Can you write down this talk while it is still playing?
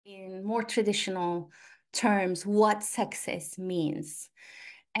more traditional terms what success means.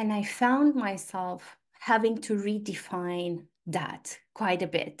 And I found myself having to redefine that quite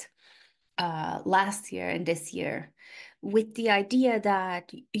a bit last year and this year, with the idea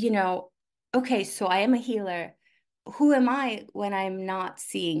that, okay, so I am a healer. Who am I when I'm not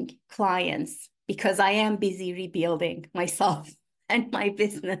seeing clients? Because I am busy rebuilding myself and my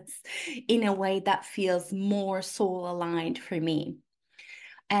business in a way that feels more soul aligned for me.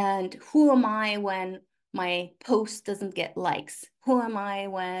 And who am I when my post doesn't get likes? Who am I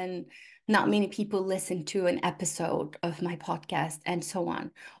when not many people listen to an episode of my podcast and so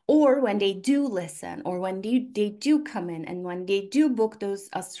on? Or when they do listen, or when they do come in, and when they do book those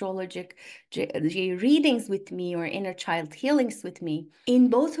astrologic readings with me or inner child healings with me. In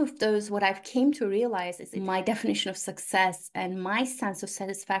both of those, what I've came to realize is my definition of success and my sense of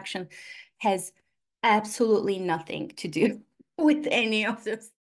satisfaction has absolutely nothing to do with any of those